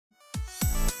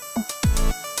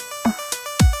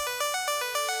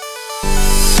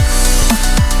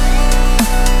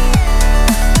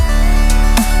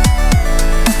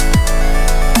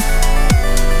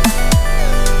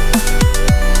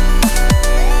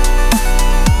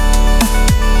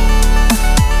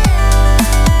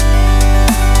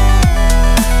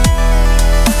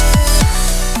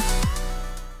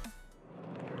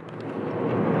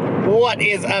What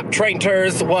is up,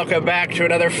 Trainters? Welcome back to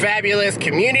another fabulous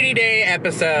Community Day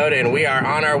episode, and we are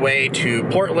on our way to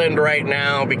Portland right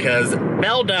now because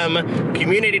Beldum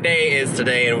Community Day is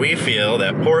today, and we feel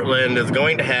that Portland is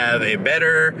going to have a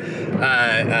better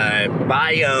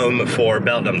biome for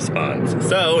Beldum spawns.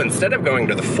 So instead of going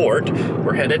to the fort,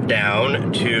 we're headed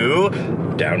down to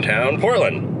downtown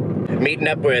Portland. Meeting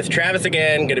up with Travis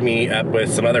again, gonna meet up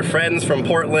with some other friends from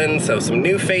Portland, so some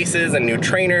new faces and new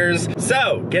trainers.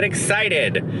 So, get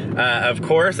excited. Of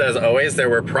course, as always, there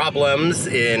were problems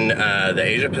in the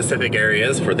Asia Pacific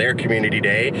areas for their community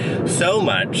day, so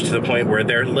much to the point where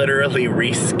they're literally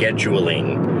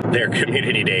rescheduling their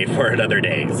community day for another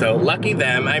day. So lucky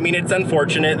them. I mean, it's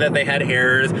unfortunate that they had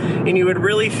errors, and you would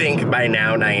really think by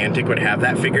now Niantic would have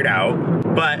that figured out.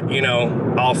 But, you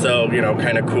know, also, you know,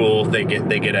 kind of cool. They get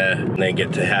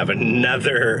to have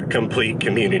another complete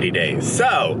community day.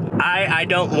 So I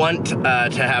don't want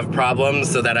to have problems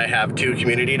so that I have 2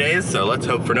 community days. So let's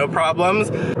hope for no problems.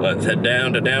 Let's head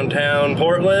down to downtown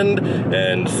Portland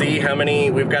and see how many.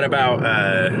 We've got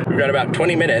about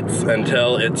 20 minutes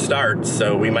until it starts.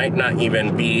 So we might not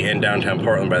even be in downtown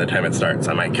Portland by the time it starts.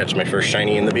 I might catch my first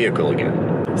shiny in the vehicle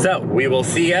again. So we will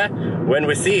see ya when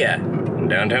we see ya in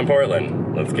downtown Portland.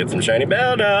 Let's get some shiny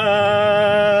Beldum!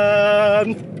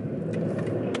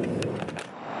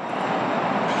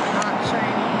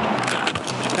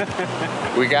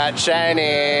 We got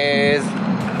shinies!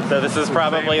 So this is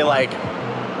probably like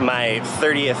my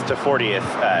 30th to 40th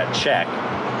check.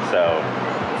 So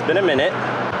it's been a minute.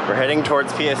 We're heading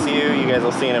towards PSU. You guys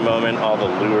will see in a moment all the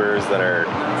lures that are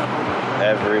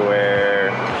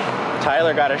everywhere.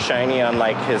 Tyler got a shiny on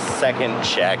like his 2nd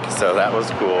check, so that was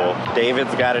cool.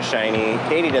 David's got a shiny.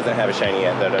 Katie doesn't have a shiny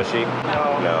yet though, does she?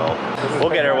 No.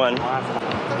 We'll get her one.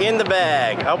 In the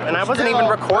bag. Oh, and I wasn't even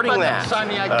recording that.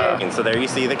 And so there you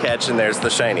see the catch and there's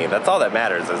the shiny. That's all that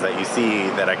matters, is that you see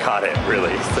that I caught it,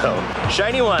 really. So,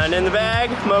 shiny one in the bag.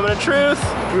 Moment of truth.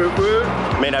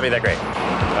 May not be that great.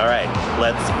 All right,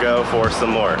 let's go for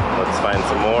some more. Let's find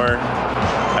some more.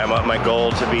 I want my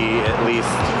goal to be at least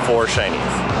 4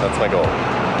 shinies. That's my goal.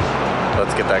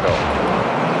 Let's get that goal.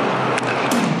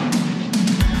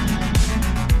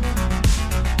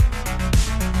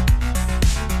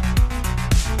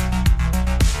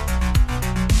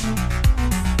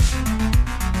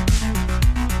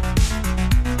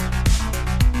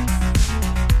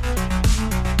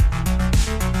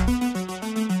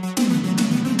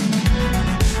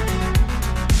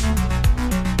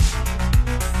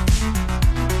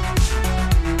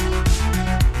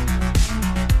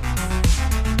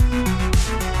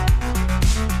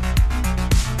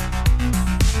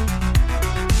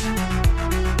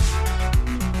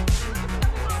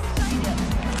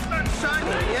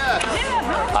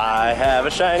 I have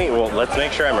a shiny. Well, let's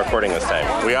make sure I'm recording this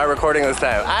time. We are recording this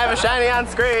time. I have a shiny on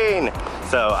screen.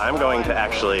 So I'm going to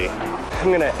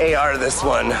I'm gonna AR this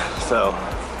one. So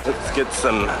let's get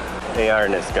some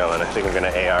AR-ness going. I think I'm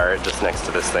gonna AR it just next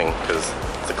to this thing because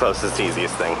it's the closest,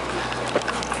 easiest thing.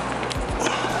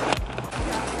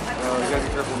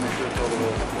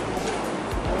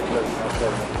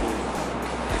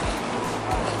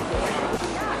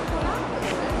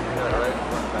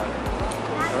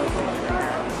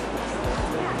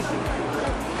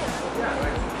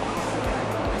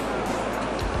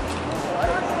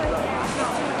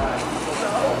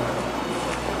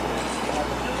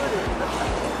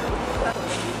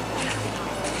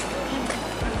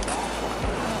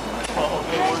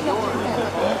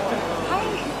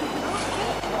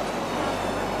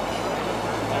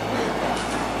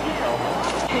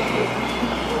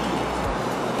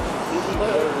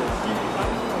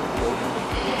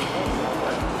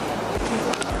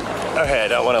 Okay, I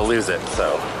don't want to lose it,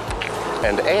 so.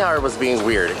 And AR was being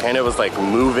weird. It kind of was like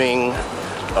moving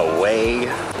away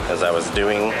as I was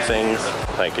doing things.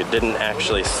 Like it didn't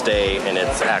actually stay in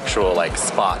its actual like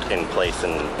spot in place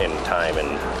and in time and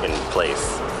in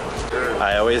place.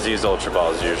 I always use Ultra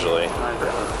Balls usually.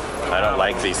 I don't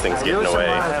like these things getting away.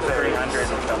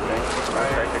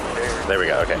 There we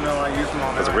go, okay.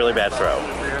 It was a really bad throw.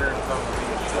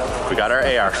 We got our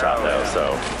AR shot though,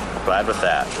 so glad with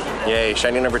that. Yay,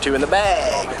 shiny number 2 in the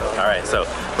bag. All right, so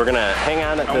we're gonna hang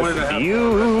on at this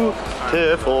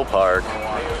beautiful park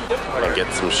and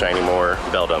get some shiny more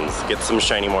Beldums. Get some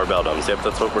shiny more Beldums. Yep,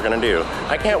 that's what we're gonna do.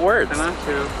 I can't words.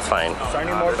 It's fine.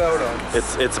 Shiny more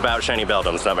Beldums. It's about shiny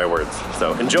Beldums, not my words.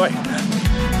 So enjoy.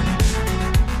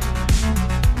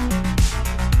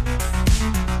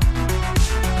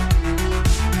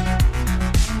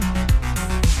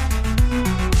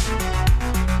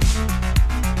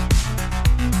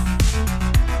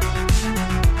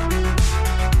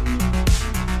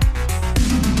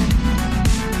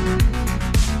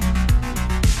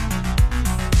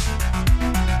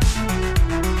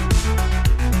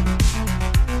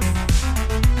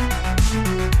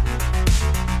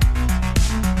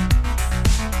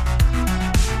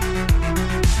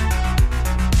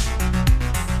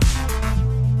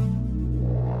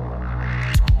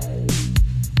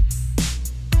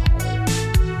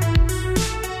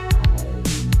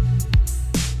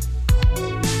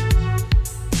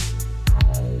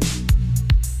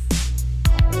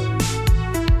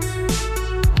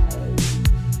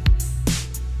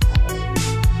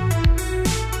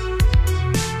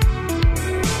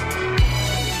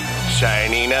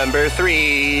 number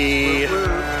 3.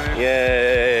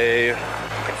 Yay.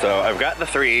 So I've got the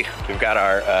 3. We've got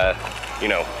our, you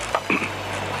know,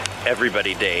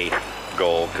 everybody day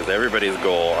goal, because everybody's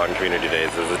goal on community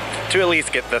days is to at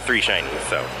least get the 3 shinies.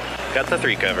 So got the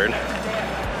 3 covered.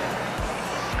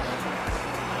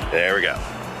 There we go.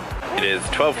 It is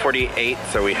 12:48,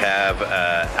 so we have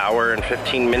an hour and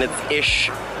 15 minutes-ish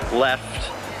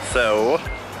left. So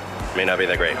may not be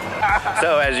that great.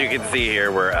 So as you can see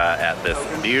here, we're at this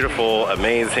beautiful,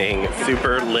 amazing,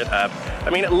 super lit up. I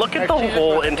mean, look at the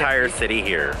whole entire city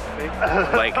here.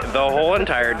 Like, the whole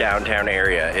entire downtown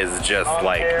area is just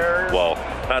like, well,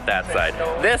 not that side.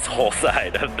 This whole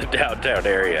side of the downtown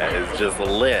area is just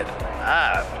lit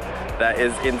up. That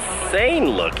is insane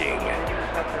looking.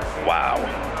 Wow.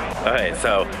 Okay,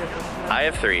 so I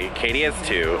have 3, Katie has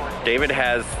 2, David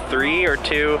has 3 or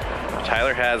 2,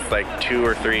 Tyler has like 2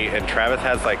 or 3, and Travis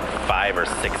has like 5 or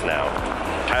 6 now.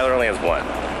 Tyler only has 1.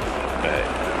 Okay.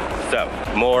 So,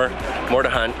 more to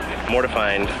hunt, more to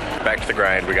find. Back to the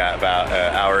grind. We got about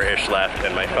an hour-ish left,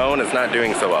 and my phone is not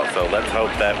doing so well, so let's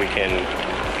hope that we can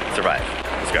survive.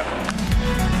 Let's go.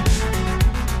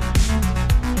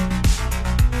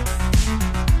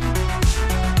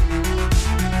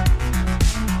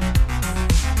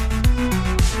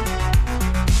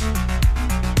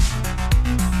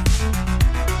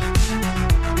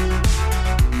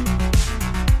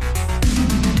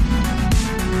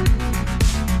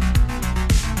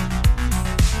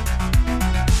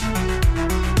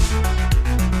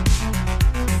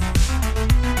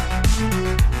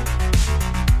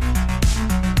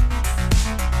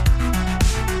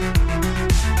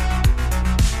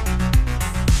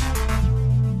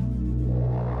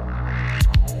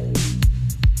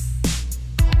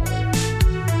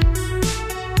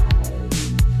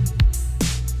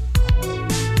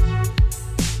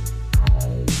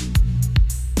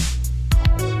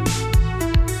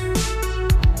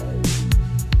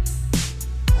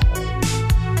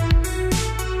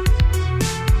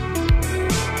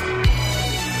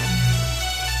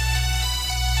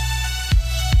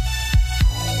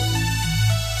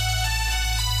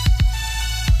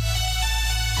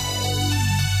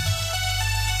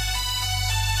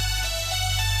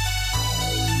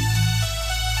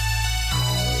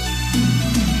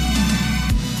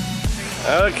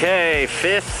 Okay,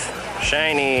 5th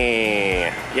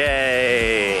shiny.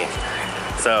 Yay.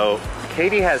 So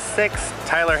Katie has 6,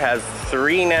 Tyler has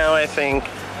 3 now, I think.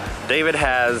 David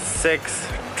has 6,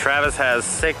 Travis has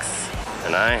 6,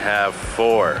 and I have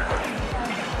 4.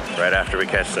 Right after we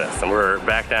catch this. And we're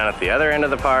back down at the other end of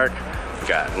the park. We've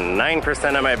got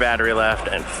 9% of my battery left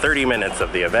and 30 minutes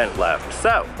of the event left.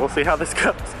 So we'll see how this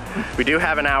goes. We do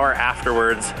have an hour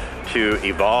afterwards to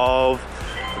evolve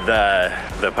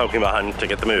the Pokemon to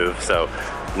get the move, so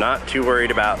not too worried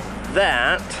about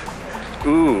that.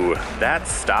 Ooh, that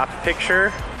stop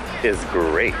picture is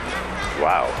great.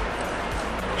 Wow.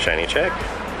 Shiny check?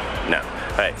 No.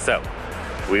 Alright, so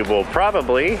we will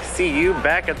probably see you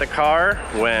back at the car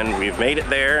when we've made it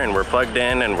there and we're plugged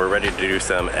in and we're ready to do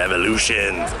some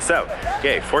evolutions. So,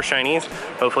 yay, 4 shinies.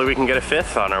 Hopefully we can get a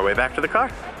 5th on our way back to the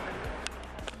car.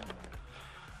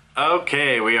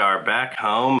 Okay, we are back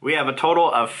home. We have a total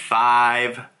of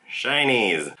 5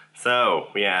 shinies. So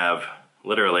we have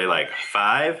literally like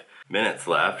 5 minutes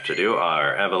left to do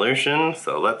our evolution.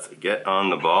 So let's get on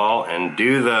the ball and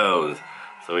do those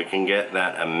so we can get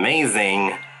that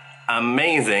amazing,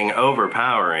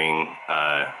 overpowering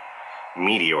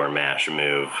Meteor Mash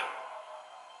move.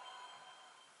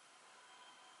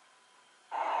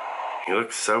 He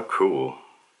looks so cool.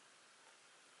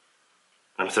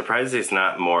 I'm surprised he's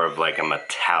not more of like a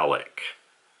metallic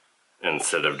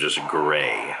instead of just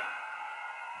gray.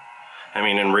 I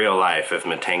mean, in real life, if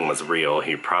Metang was real,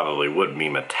 he probably would be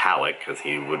metallic because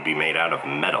he would be made out of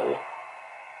metal.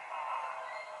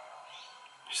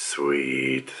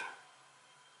 Sweet.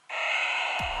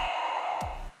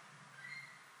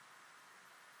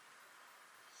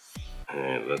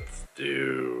 Okay, let's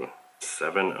do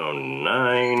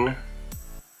 709.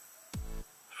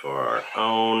 For our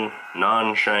own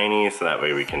non-shiny, so that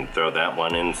way we can throw that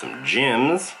one in some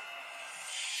gyms.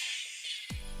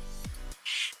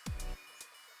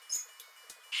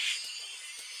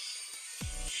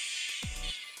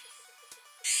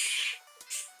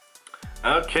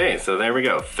 Okay, so there we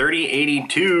go.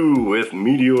 3082 with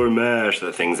Meteor Mash.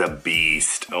 That thing's a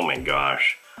beast. Oh my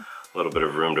gosh. A little bit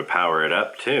of room to power it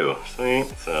up too. Sweet.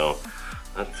 So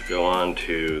let's go on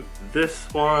to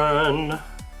this one.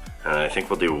 I think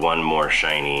we'll do one more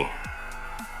shiny,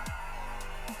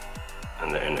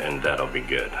 and that'll be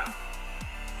good.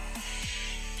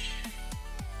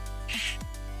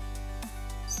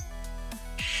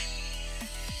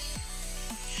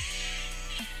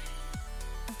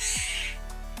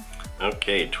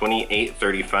 Okay,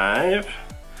 28.35.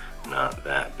 Not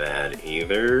that bad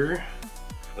either.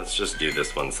 Let's just do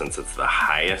this one since it's the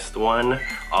highest one.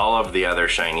 All of the other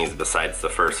shinies besides the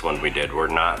first one we did were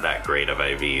not that great of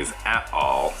IVs at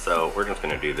all. So we're just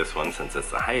gonna do this one since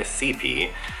it's the highest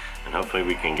CP. And hopefully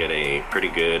we can get a pretty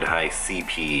good high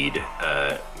CP'd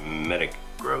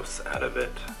Metagross out of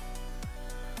it.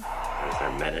 There's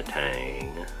our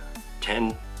Metatang.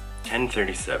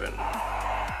 1037.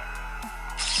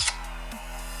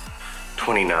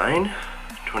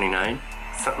 29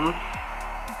 something.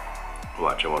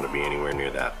 Watch, I want to be anywhere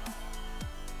near that.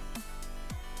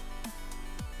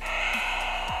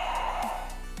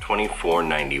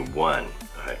 $24.91.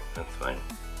 Alright, that's fine.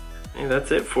 Hey,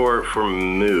 that's it for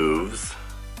moves.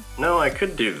 No, I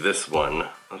could do this one.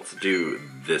 Let's do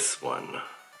this one.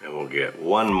 And we'll get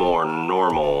one more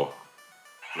normal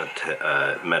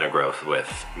Metagross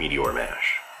with Meteor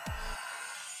Mash.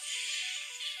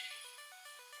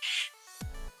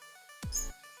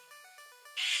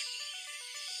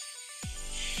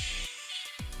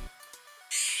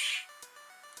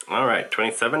 Alright,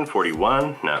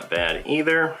 27.41, not bad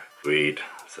either. Sweet.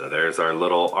 So there's our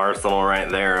little arsenal right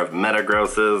there of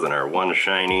Metagrosses and our one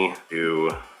shiny.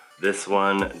 Do this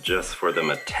one just for the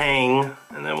Metang,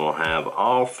 and then we'll have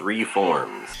all three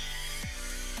forms.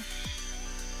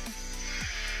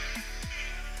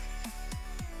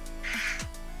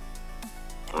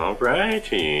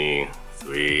 Alrighty,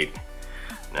 sweet.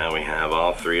 Now we have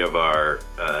all three of our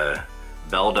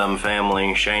Beldum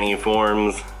family shiny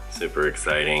forms. Super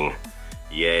exciting,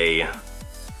 yay.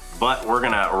 But we're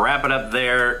gonna wrap it up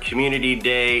there. Community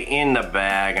Day in the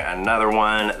bag, another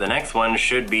one. The next one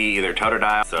should be either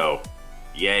Totodile, so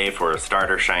yay for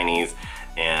starter shinies.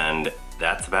 And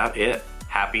that's about it.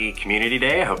 Happy Community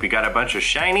Day, I hope you got a bunch of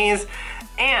shinies.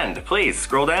 And please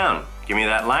scroll down, give me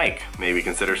that like. Maybe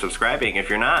consider subscribing if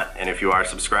you're not. And if you are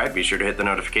subscribed, be sure to hit the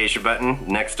notification button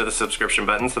next to the subscription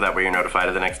button so that way you're notified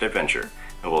of the next adventure.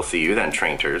 And we'll see you then,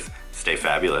 Trainters. Stay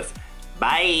fabulous.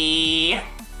 Bye!